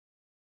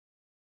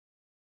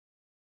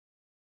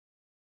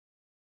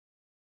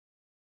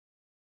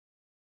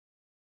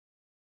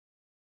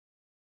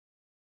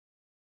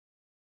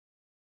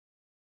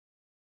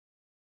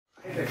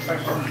I had a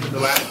question for the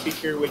last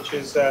speaker, which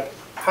is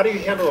how do you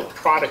handle a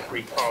product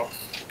recall?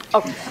 Oh,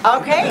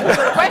 okay, so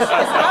the question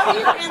is, how do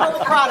you handle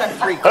the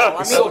product recall?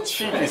 It's so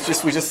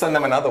cheap, we just send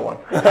them another one.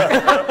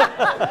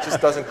 It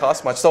just doesn't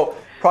cost much. So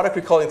product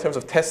recall in terms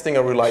of testing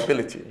or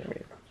reliability, I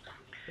mean,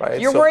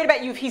 right? You're worried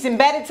about he's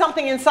embedded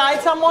something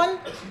inside someone?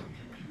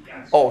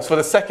 Oh, so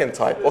the second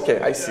type. Okay,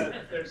 I see.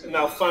 There's a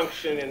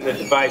malfunction in the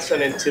device,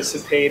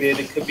 unanticipated.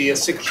 It could be a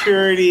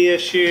security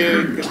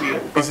issue. It could be a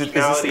Is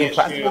this the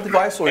implantable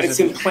device, or and is it's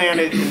it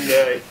implanted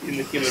in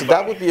the human So body.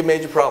 that would be a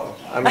major problem.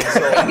 I mean, so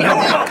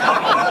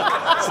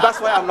that's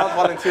why I'm not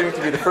volunteering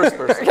to be the first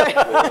person. I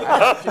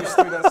have a few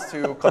students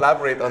to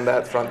collaborate on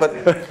that front.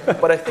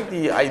 But I think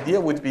the idea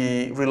would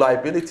be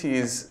reliability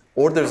is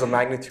orders of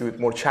magnitude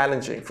more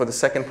challenging for the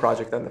second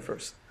project than the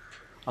first.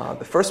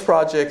 The first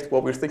project,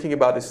 what we're thinking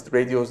about is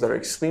radios that are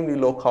extremely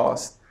low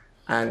cost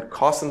and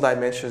cost and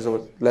dimensions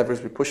of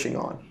levers we're pushing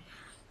on.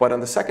 But on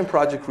the second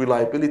project,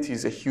 reliability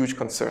is a huge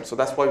concern. So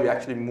that's why we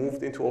actually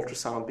moved into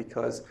ultrasound,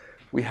 because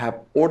we have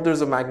orders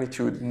of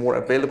magnitude more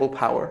available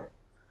power.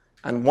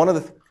 And one of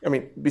the,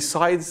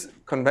 besides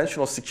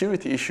conventional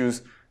security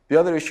issues, the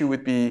other issue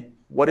would be,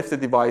 what if the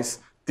device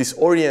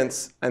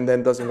disorients and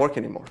then doesn't work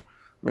anymore?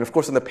 I mean, of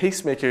course, in the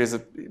pacemaker is a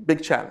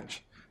big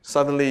challenge.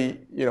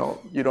 Suddenly, you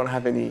don't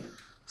have any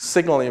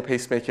signal in your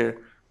pacemaker.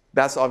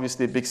 That's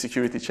obviously a big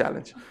security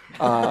challenge.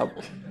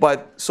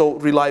 So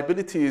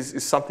reliability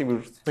is something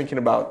we're thinking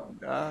about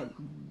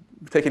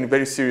taking it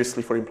very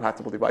seriously for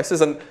implantable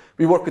devices. And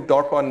we work with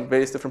DARPA on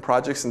various different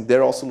projects, and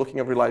they're also looking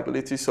at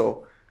reliability.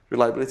 So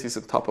reliability is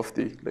at the top of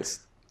the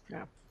list.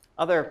 Yeah.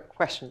 Other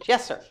questions?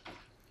 Yes, sir.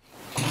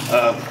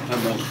 I'm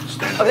on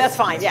Stanford. Oh, that's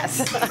fine,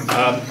 yes.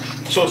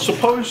 So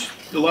suppose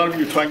a lot of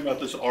you are talking about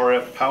this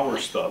RF power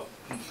stuff.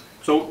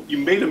 So you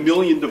made 1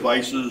 million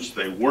devices,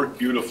 they work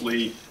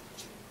beautifully.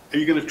 Are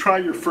you going to try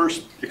your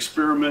first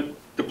experiment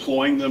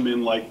deploying them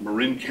in like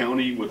Marin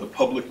County with a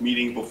public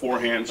meeting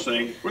beforehand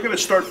saying, we're going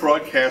to start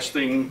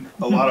broadcasting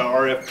a lot of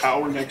RF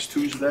power next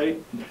Tuesday?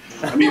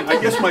 I mean, I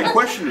guess my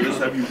question is,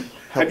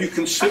 have you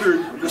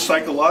considered the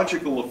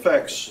psychological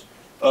effects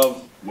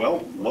of, well,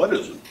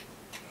 Muddism?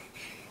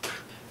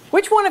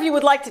 Which one of you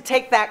would like to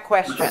take that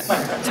question?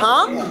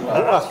 Tom?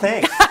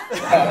 Thanks.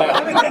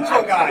 I'm an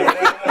intro guy.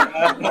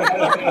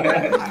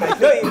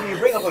 No, you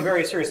bring up a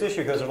very serious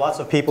issue, because there are lots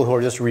of people who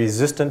are just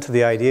resistant to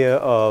the idea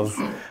of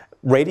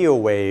radio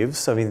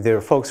waves. I mean, there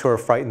are folks who are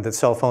frightened that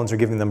cell phones are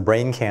giving them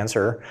brain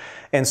cancer.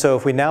 And so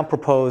if we now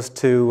propose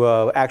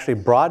to actually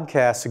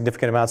broadcast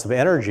significant amounts of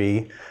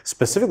energy,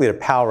 specifically to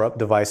power up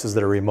devices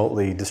that are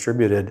remotely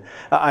distributed,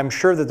 I'm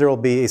sure that there will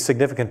be a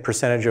significant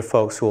percentage of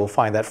folks who will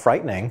find that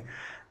frightening.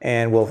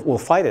 And we'll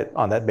fight it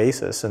on that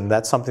basis. And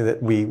that's something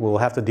that we will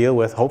have to deal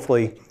with,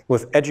 hopefully,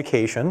 with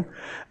education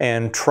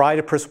and try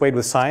to persuade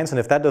with science. And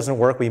if that doesn't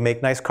work, we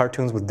make nice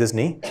cartoons with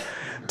Disney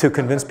to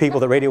convince people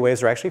that radio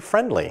waves are actually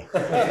friendly.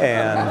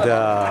 And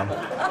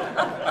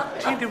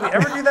Gee, did we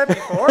ever do that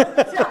before?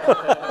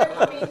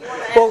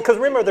 well, because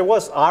remember, there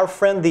was Our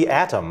Friend the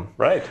Atom,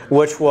 right,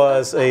 which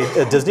was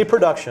a Disney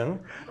production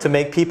to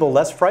make people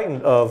less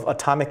frightened of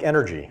atomic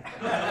energy.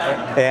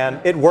 And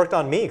it worked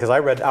on me, because I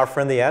read Our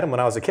Friend the Atom when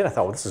I was a kid. I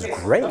thought, well, this is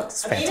great.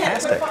 It's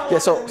fantastic. Yeah,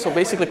 so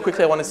basically,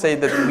 quickly, I want to say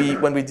that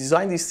when we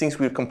design these things,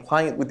 we're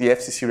compliant with the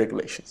FCC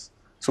regulations.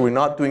 So we're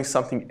not doing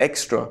something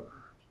extra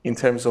in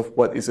terms of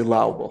what is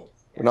allowable.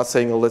 We're not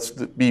saying, oh, let's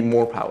be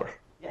more power.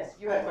 Yes,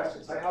 you had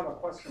questions. I have a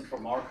question for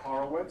Mark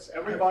Horowitz.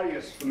 Everybody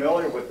is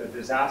familiar with the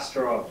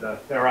disaster of the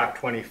Therac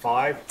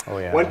 25. Oh,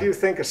 yeah. When do you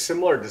think a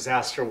similar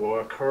disaster will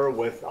occur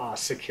with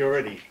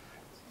security,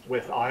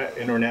 with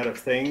Internet of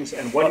Things?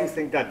 And what do you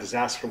think that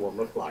disaster will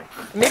look like?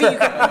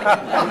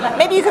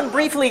 Maybe you can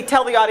briefly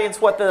tell the audience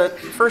what the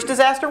first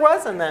disaster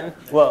was, and then...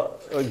 Well,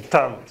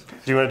 Tom,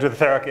 do you want to do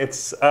the Therac?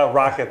 It's a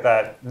rocket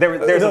that... The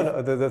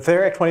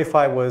Therac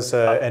 25 was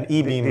an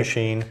E-beam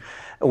machine,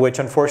 which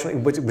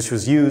unfortunately, which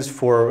was used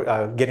for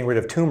getting rid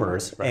of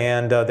tumors. Right.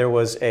 And there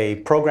was a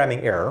programming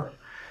error,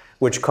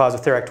 which caused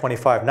the Therac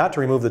 25 not to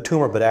remove the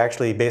tumor, but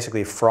actually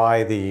basically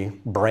fry the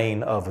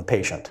brain of a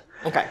patient.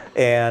 Okay.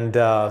 And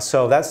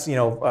so that's,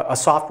 a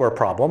software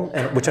problem,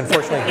 and which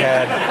unfortunately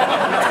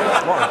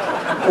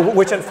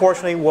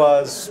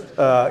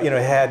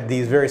had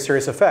these very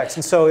serious effects.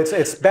 And so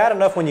it's bad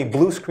enough when you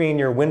blue screen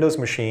your Windows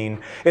machine.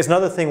 It's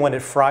another thing when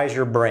it fries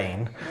your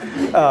brain.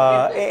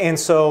 And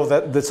so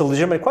that's a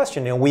legitimate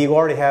question. We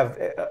already have.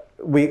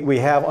 We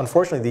have,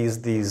 unfortunately,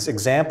 these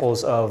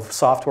examples of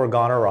software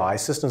gone awry,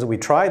 systems that we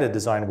try to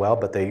design well,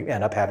 but they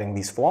end up having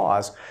these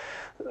flaws.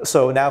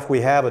 So now if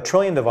we have 1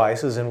 trillion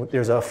devices and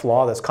there's a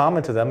flaw that's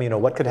common to them,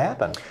 what could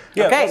happen?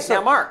 Yeah, okay,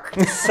 now Mark.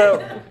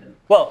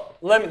 Well,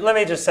 let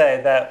me just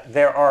say that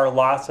there are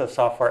lots of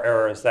software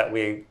errors that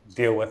we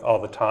deal with all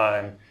the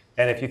time.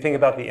 And if you think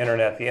about the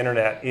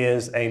internet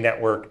is a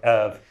network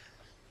of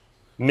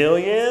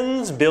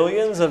millions,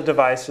 billions of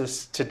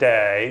devices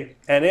today,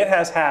 and it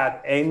has had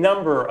a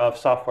number of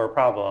software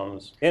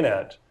problems in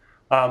it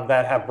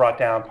that have brought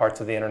down parts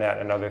of the internet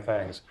and other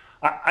things.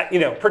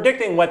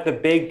 Predicting what the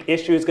big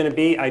issue is going to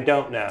be, I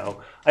don't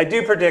know. I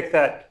do predict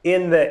that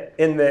in the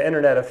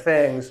Internet of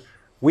Things,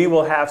 we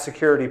will have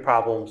security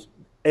problems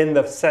in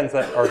the sense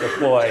that are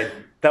deployed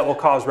that will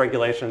cause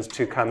regulations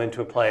to come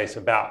into place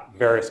about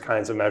various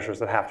kinds of measures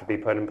that have to be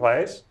put in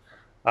place.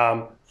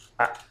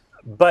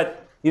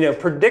 But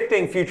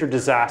predicting future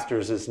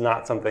disasters is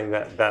not something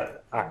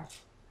that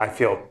I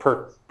feel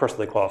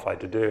personally qualified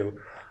to do.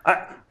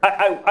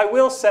 I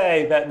will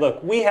say that,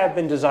 look, we have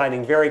been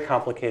designing very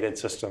complicated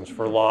systems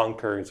for long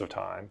periods of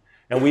time.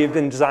 And we have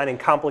been designing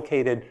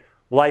complicated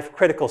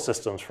life-critical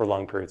systems for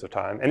long periods of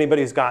time.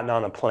 Anybody who's gotten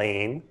on a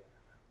plane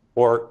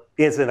or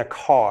is in a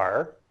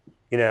car,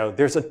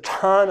 there's a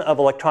ton of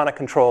electronic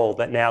control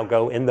that now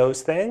go in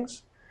those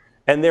things.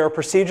 And there are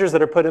procedures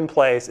that are put in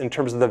place in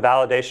terms of the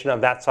validation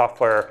of that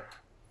software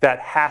that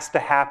has to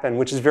happen,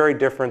 which is very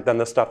different than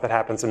the stuff that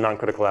happens in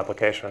non-critical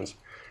applications.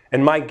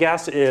 And my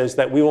guess is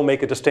that we will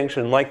make a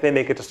distinction like they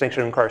make a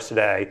distinction in cars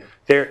today.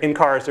 In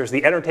cars, there's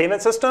the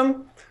entertainment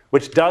system,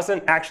 which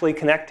doesn't actually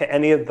connect to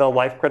any of the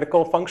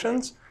life-critical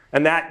functions.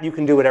 And that you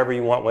can do whatever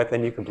you want with,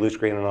 and you can blue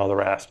screen and all the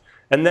rest.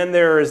 And then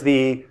there is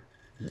the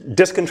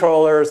disk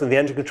controllers and the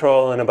engine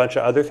control and a bunch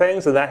of other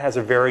things. And that has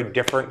a very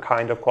different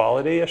kind of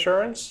quality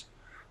assurance.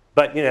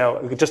 But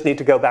we just need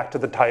to go back to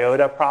the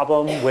Toyota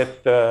problem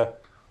with the,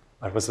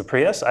 what was the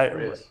Prius?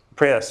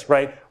 Prius,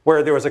 right?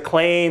 Where there was a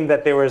claim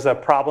that there was a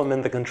problem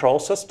in the control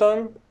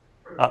system,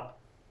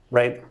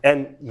 right?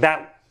 And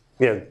that,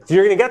 you're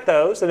going to get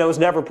those, and it was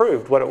never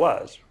proved what it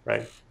was,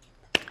 right?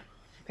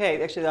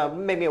 Okay, actually,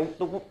 maybe,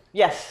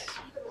 yes?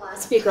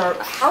 Last speaker,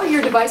 how are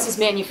your devices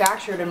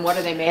manufactured and what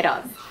are they made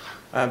of?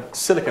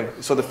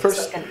 Silicon. So the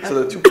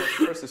two parts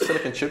first is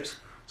silicon chips.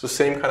 So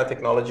same kind of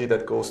technology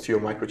that goes to your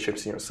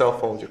microchips in your cell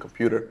phones, your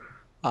computer.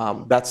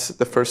 That's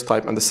the first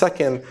type. And the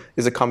second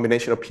is a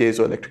combination of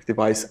piezoelectric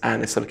device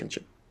and a silicon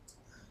chip.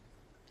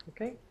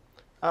 Okay.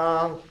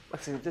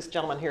 Let's see, this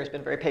gentleman here has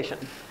been very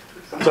patient.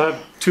 So I have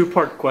a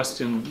two-part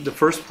question. The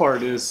first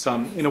part is,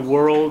 in a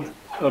world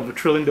of 1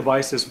 trillion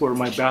devices where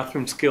my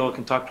bathroom skill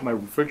can talk to my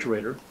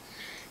refrigerator,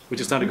 which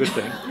is not a good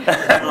thing,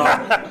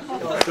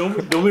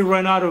 don't we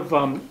run out of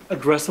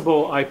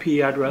addressable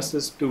IP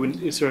addresses?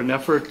 Is there an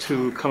effort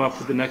to come up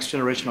with the next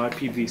generation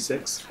IPv6?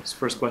 That's the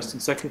first question.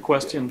 Second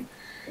question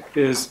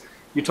is,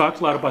 you talked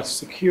a lot about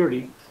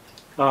security.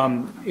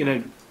 In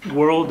a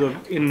world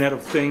of Internet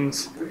of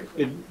Things,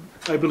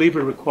 I believe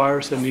it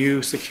requires a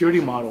new security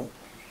model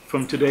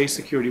from today's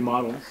security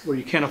model, where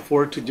you can't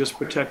afford to just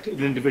protect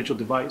an individual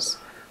device.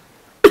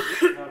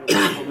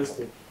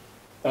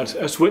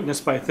 As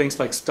witnessed by things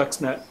like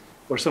Stuxnet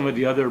or some of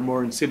the other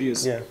more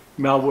insidious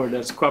malware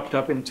that's cropped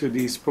up into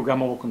these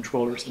programmable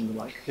controllers and the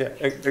like.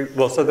 Yeah,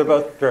 well, so they're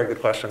both very good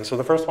questions. So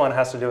the first one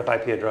has to do with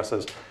IP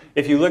addresses.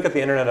 If you look at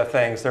the Internet of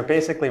Things, they're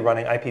basically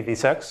running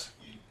IPv6.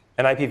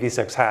 And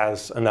IPv6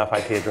 has enough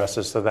IP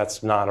addresses, so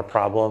that's not a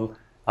problem.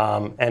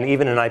 And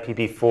even in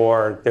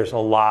IPv4, there's a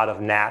lot of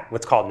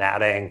what's called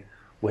natting,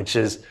 which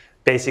is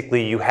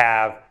basically you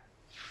have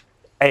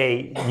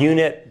a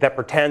unit that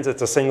pretends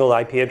it's a single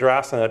IP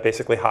address, and it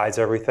basically hides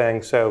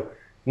everything. So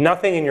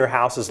nothing in your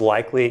house is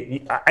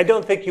likely. I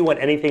don't think you want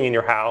anything in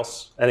your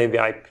house, any of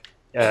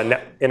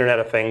the Internet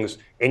of Things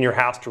in your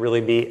house, to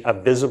really be a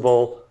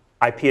visible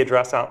IP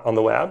address out on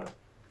the web,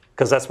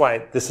 because that's why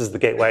this is the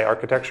gateway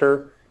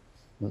architecture.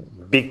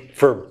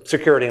 For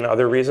security and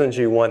other reasons,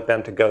 you want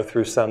them to go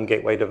through some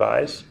gateway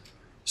device.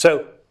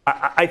 So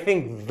I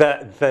think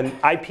that the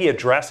IP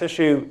address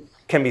issue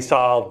can be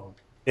solved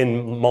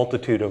in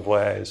multitude of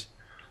ways.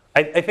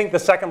 I think the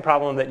second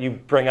problem that you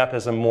bring up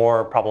is a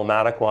more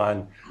problematic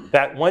one,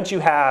 that once you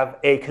have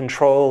a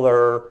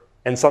controller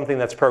and something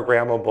that's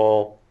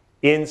programmable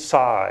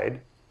inside,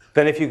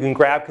 then if you can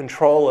grab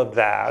control of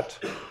that,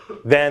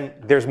 then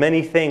there's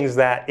many things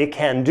that it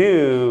can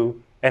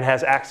do and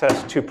has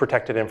access to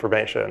protected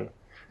information.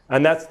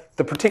 And that's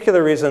the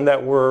particular reason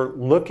that we're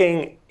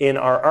looking in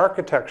our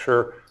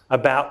architecture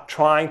about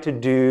trying to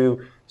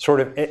do sort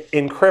of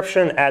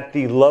encryption at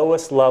the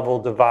lowest level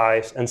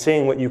device and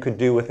seeing what you could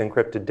do with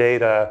encrypted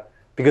data,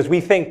 because we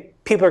think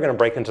people are going to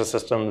break into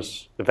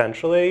systems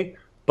eventually.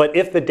 But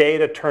if the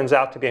data turns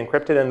out to be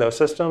encrypted in those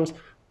systems,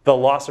 the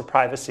loss of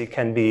privacy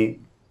can be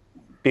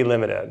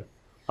limited.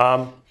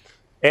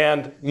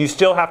 And you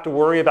still have to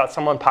worry about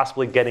someone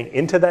possibly getting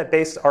into that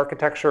base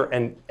architecture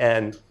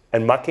and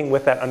mucking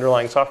with that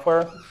underlying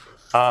software.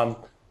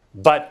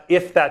 But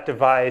if that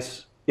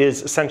device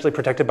is essentially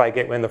protected by a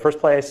gateway in the first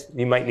place,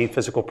 you might need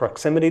physical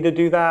proximity to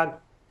do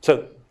that.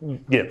 So,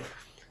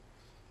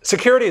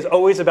 security is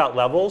always about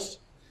levels,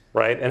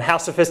 right? And how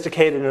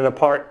sophisticated an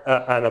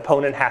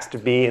opponent has to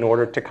be in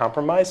order to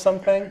compromise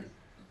something.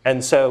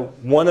 And so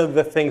one of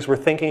the things we're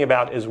thinking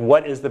about is,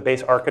 what is the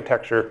base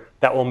architecture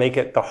that will make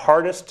it the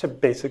hardest to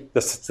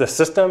the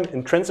system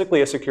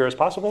intrinsically as secure as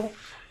possible?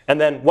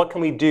 And then what can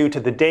we do to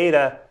the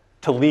data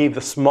to leave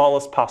the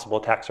smallest possible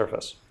attack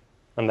surface?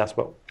 And that's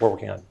what we're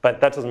working on.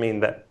 But that doesn't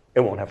mean that it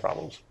won't have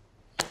problems.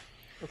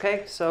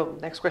 Okay, so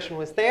next question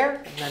was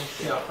there. And then,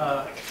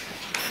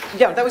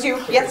 yeah, that was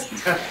you. Yes?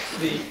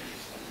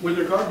 With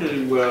regard to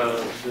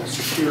the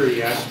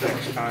security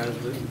aspects,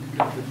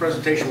 the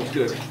presentation was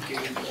good.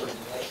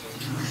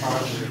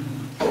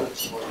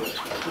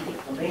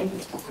 The main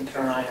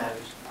concern I have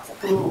is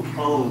who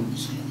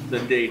owns the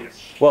data?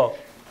 Well,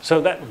 so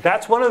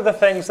that's one of the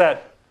things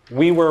that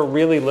we were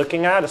really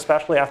looking at,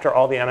 especially after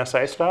all the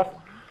NSA stuff.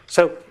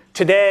 So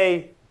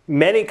today,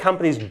 many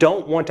companies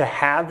don't want to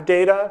have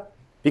data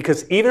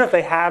because even if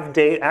they have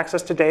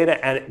access to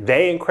data and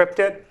they encrypt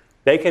it,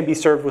 they can be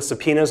served with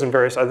subpoenas and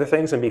various other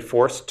things and be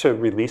forced to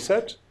release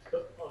it.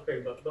 Okay,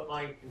 but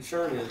my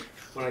concern is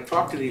when I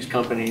talk to these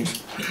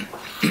companies,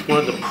 one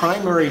of the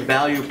primary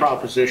value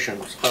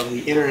propositions of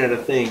the Internet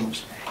of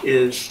Things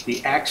is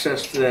the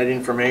access to that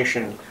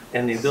information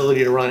and the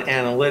ability to run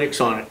analytics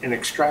on it and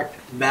extract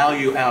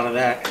value out of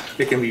that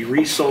that can be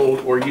resold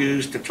or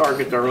used to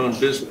target their own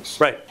business.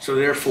 Right. So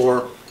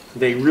therefore,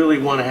 they really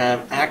want to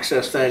have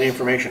access to that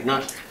information,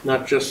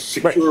 not just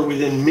secure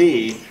within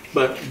me,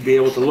 but be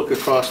able to look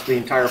across the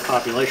entire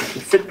population.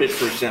 Fitbit,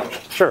 for example.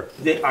 Sure.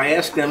 I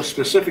asked them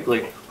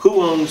specifically,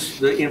 who owns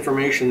the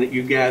information that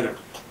you gather?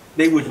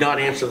 They would not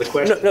answer the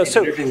question. No,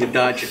 so, they're going to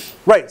dodge it.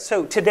 Right.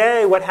 So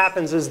today what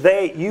happens is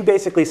you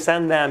basically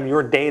send them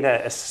your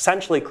data,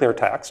 essentially clear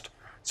text.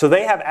 So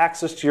they have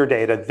access to your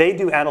data. They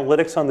do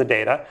analytics on the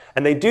data.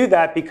 And they do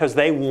that because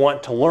they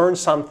want to learn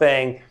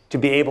something to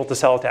be able to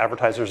sell it to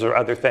advertisers or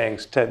other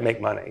things to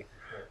make money.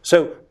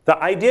 So the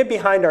idea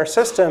behind our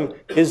system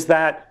is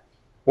that,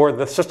 or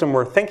the system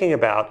we're thinking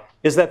about,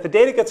 is that the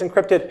data gets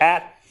encrypted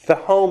at the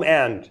home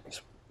end,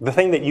 the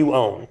thing that you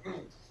own.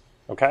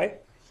 Okay?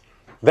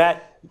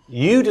 That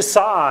you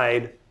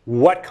decide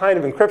what kind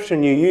of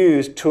encryption you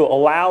use to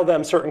allow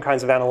them certain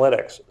kinds of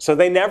analytics. So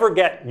they never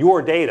get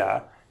your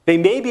data. They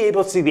may be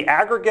able to see the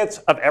aggregates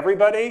of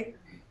everybody.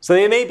 So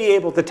they may be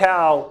able to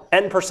tell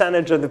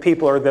N% of the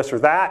people are this or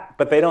that,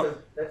 but they don't.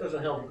 That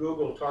doesn't help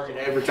Google target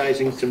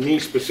advertising to me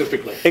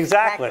specifically.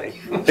 Exactly.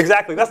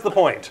 Exactly. That's the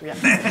point. Yeah.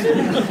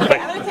 Okay,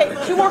 I'm going to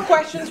take 2 more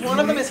questions. One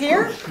of them is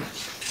here.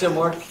 So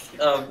Mark,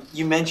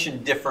 you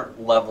mentioned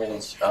different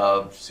levels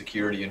of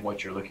security and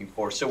what you're looking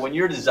for. So when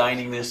you're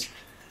designing this,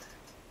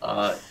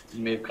 you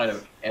may have kind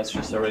of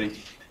answered this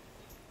already.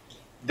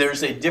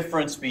 There's a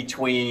difference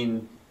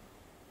between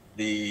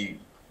the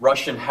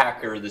Russian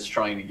hacker that's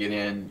trying to get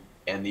in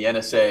and the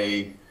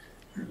NSA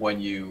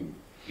when you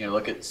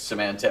look at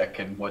Symantec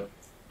and what,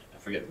 I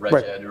forget, Red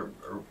Hat or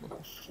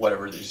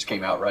whatever that just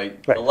came out,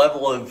 right? The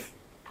level of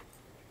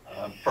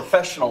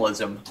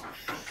professionalism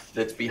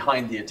that's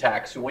behind the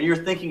attack. So when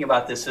you're thinking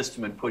about this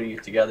system and putting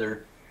it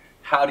together,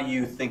 how do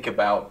you think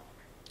about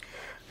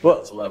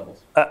those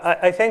levels?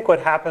 I think what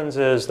happens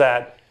is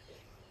that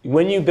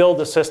when you build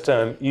a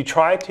system, you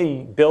try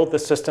to build the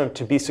system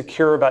to be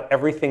secure about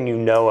everything you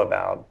know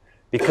about.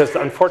 Because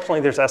unfortunately,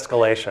 there's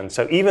escalation.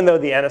 So even though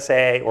the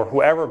NSA or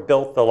whoever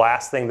built the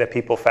last thing that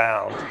people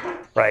found,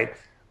 right,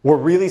 were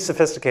really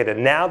sophisticated,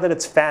 now that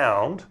it's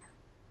found,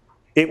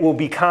 it will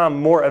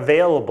become more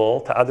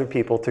available to other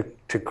people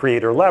to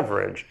create or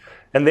leverage.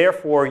 And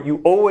therefore, you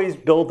always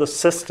build a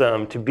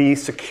system to be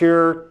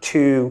secure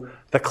to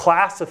the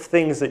class of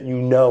things that you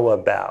know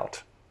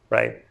about,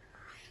 right?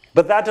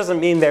 But that doesn't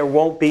mean there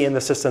won't be in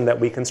the system that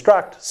we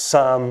construct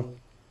some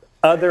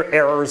other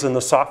errors in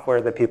the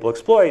software that people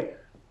exploit.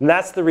 And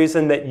that's the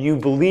reason that you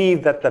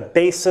believe that the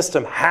base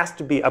system has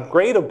to be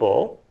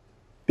upgradable,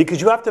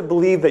 because you have to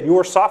believe that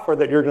your software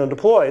that you're going to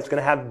deploy is going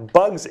to have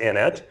bugs in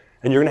it,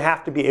 and you're going to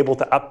have to be able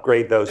to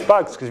upgrade those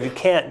bugs, because if you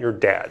can't, you're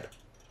dead.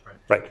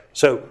 Right?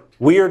 So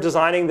we are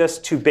designing this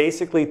to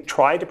basically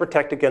try to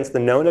protect against the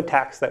known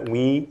attacks that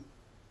we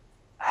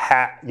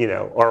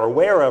are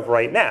aware of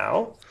right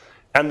now,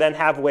 and then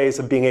have ways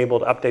of being able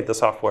to update the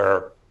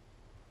software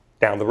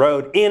down the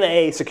road in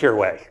a secure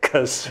way,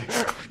 because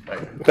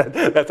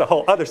that's a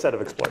whole other set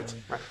of exploits.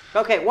 Right.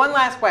 Okay, one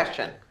last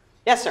question.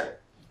 Yes, sir.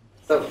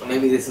 So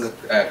maybe this is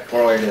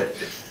correlated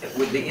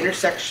with the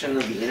intersection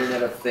of the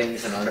Internet of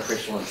Things and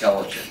artificial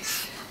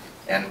intelligence.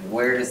 And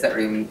where does that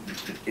really?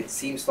 It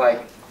seems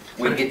like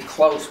we get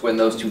close when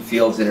those 2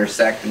 fields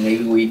intersect, and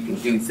maybe we can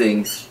do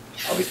things,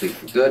 obviously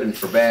for good and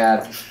for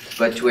bad,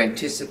 but to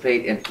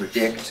anticipate and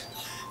predict.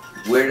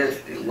 Where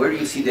do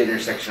you see the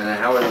intersection, and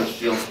how are those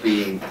fields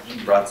being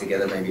brought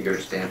together, maybe here at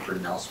Stanford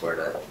and elsewhere,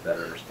 to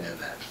better understand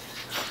that?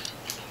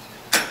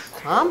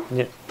 Tom?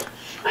 Yeah.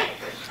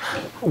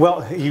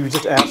 Well, you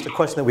just asked a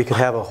question that we could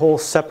have a whole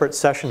separate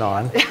session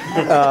on.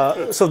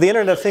 So the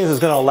Internet of Things is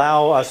going to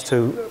allow us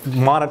to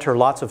monitor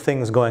lots of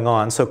things going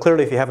on. So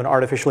clearly, if you have an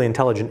artificially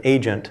intelligent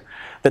agent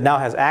that now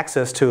has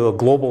access to a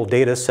global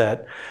data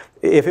set,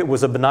 if it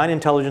was a benign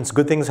intelligence,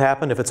 good things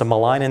happen. If it's a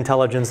malign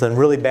intelligence, then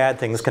really bad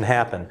things can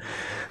happen.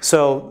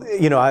 So,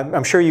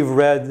 I'm sure you've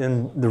read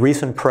in the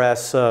recent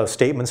press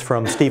statements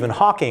from Stephen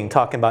Hawking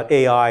talking about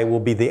AI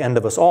will be the end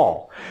of us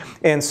all.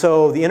 And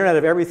so the Internet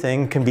of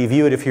Everything can be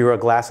viewed, if you're a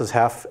glasses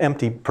half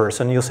empty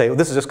person, you'll say, well,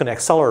 this is just going to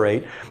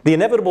accelerate the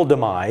inevitable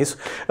demise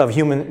of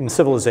human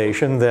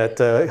civilization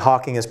that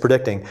Hawking is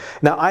predicting.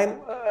 Now,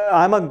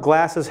 I'm a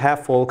glasses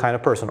half full kind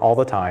of person all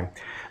the time.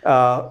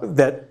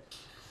 That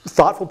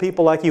thoughtful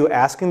people like you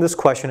asking this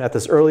question at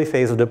this early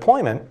phase of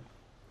deployment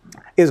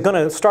is going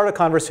to start a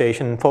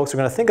conversation, and folks are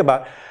going to think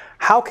about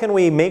how can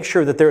we make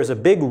sure that there is a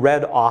big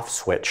red off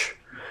switch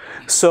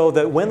so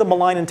that when the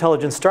malign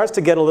intelligence starts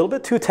to get a little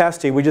bit too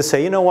testy, we just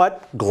say, you know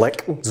what,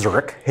 glick,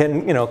 zerk,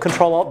 and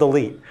Control Alt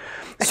Delete.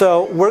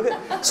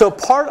 So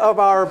part of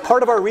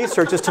our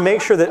research is to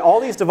make sure that all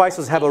these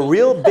devices have a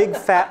real big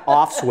fat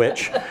off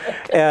switch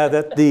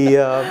that the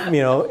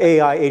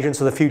AI agents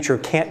of the future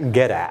can't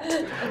get at,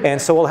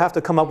 and so we'll have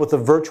to come up with a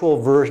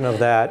virtual version of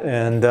that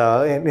and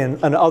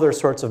other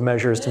sorts of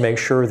measures to make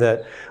sure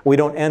that we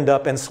don't end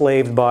up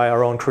enslaved by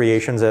our own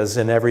creations, as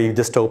in every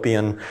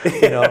dystopian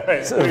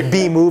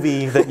B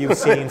movie that you've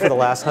seen for the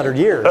last 100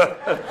 years.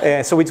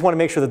 And so we just want to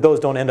make sure that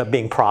those don't end up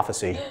being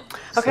prophecy.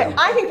 Okay, so.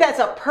 I think that's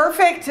a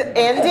perfect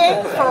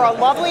ending for a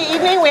lovely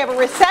evening. We have a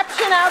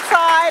reception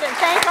outside, and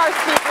thank our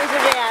speakers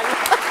again.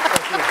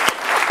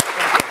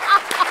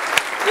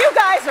 You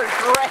guys are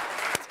great.